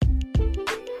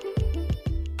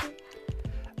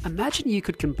Imagine you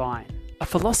could combine a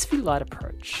philosophy-light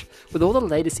approach with all the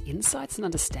latest insights and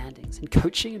understandings in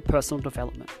coaching and personal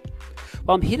development.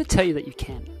 Well, I'm here to tell you that you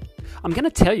can. I'm going to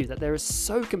tell you that they are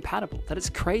so compatible that it's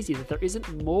crazy that there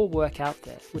isn't more work out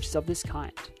there which is of this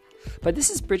kind. But this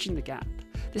is bridging the gap.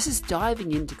 This is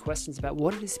diving into questions about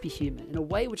what it is to be human in a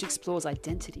way which explores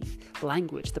identity,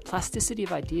 language, the plasticity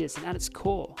of ideas, and at its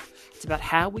core, it's about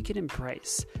how we can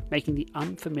embrace making the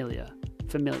unfamiliar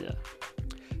familiar.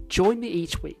 Join me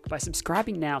each week by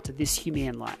subscribing now to This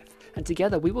Human Life, and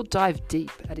together we will dive deep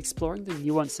at exploring the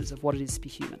nuances of what it is to be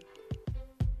human.